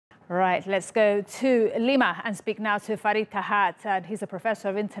Right, let's go to Lima and speak now to Farid Kahhat. And he's a professor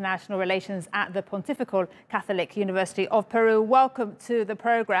of international relations at the Pontifical Catholic University of Peru. Welcome to the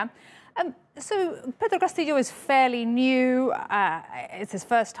program. So Pedro Castillo is fairly new. It's his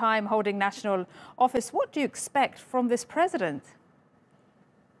first time holding national office. What do you expect from this president?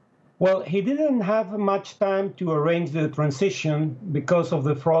 Well, he didn't have much time to arrange the transition because of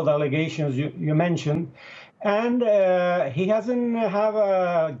the fraud allegations you mentioned. And he hasn't have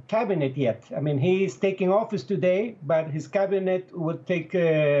a cabinet yet. I mean, he's taking office today, but his cabinet would take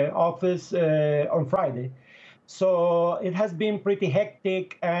office on Friday. So it has been pretty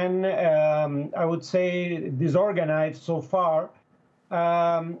hectic and I would say disorganized so far.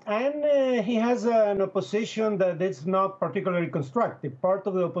 He has an opposition that is not particularly constructive. Part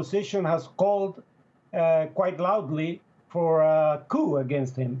of the opposition has called quite loudly for a coup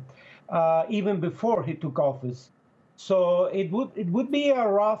against him, even before he took office. So it would be a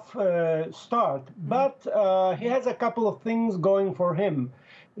rough start, but he has a couple of things going for him.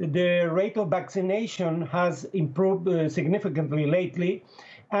 The rate of vaccination has improved significantly lately,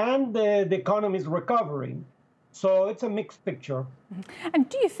 and the economy is recovering. So it's a mixed picture. And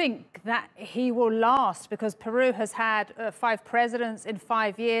do you think that he will last? Because Peru has had 5 presidents in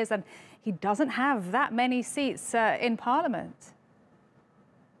 5 years, and he doesn't have that many seats in parliament.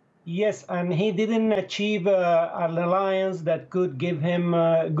 Yes, and he didn't achieve an alliance that could give him,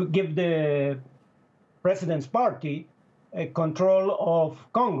 give the president's party control of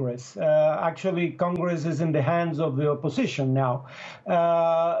Congress. Actually, Congress is in the hands of the opposition now.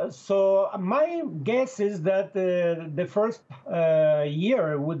 So my guess is that the first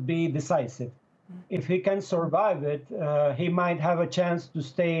year would be decisive. If he can survive it, he might have a chance to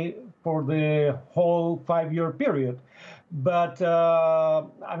stay for the whole 5-year period. But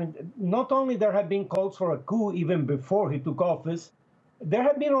I mean, not only there have been calls for a coup even before he took office, there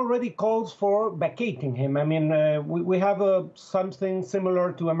have been already calls for vacating him. I mean, we have something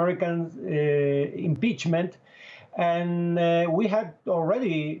similar to American impeachment, and we had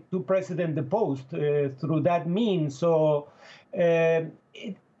already 2 presidents deposed through that means. So, as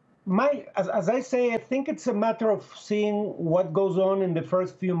I say, I think it's a matter of seeing what goes on in the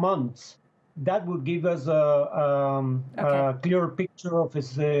first few months. That would give us a clear picture of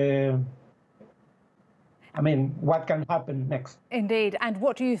his. I mean, what can happen next? Indeed. And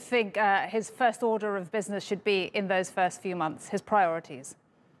what do you think his first order of business should be in those first few months, his priorities?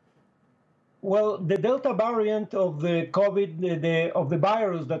 Well, the Delta variant of the COVID, of the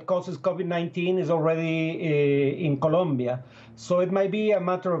virus that causes COVID-19 is already in Colombia. So it might be a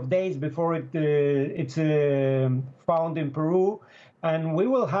matter of days before it's found in Peru. And we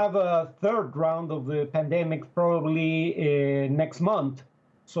will have a 3rd round of the pandemic probably next month.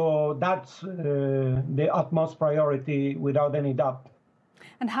 So that's the utmost priority, without any doubt.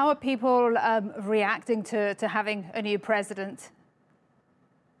 And how are people reacting to having a new president?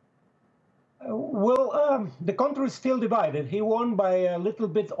 Well, the country is still divided. He won by a little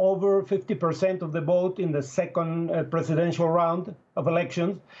bit over 50% of the vote in the 2nd presidential round of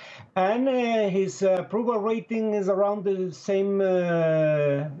elections. And his approval rating is around the same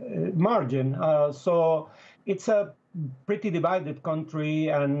margin. So it's a pretty divided country,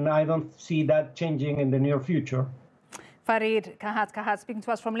 and I don't see that changing in the near future. Farid Kahhat Kahhatt speaking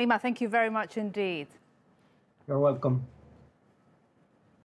to us from Lima. Thank you very much indeed. You're welcome.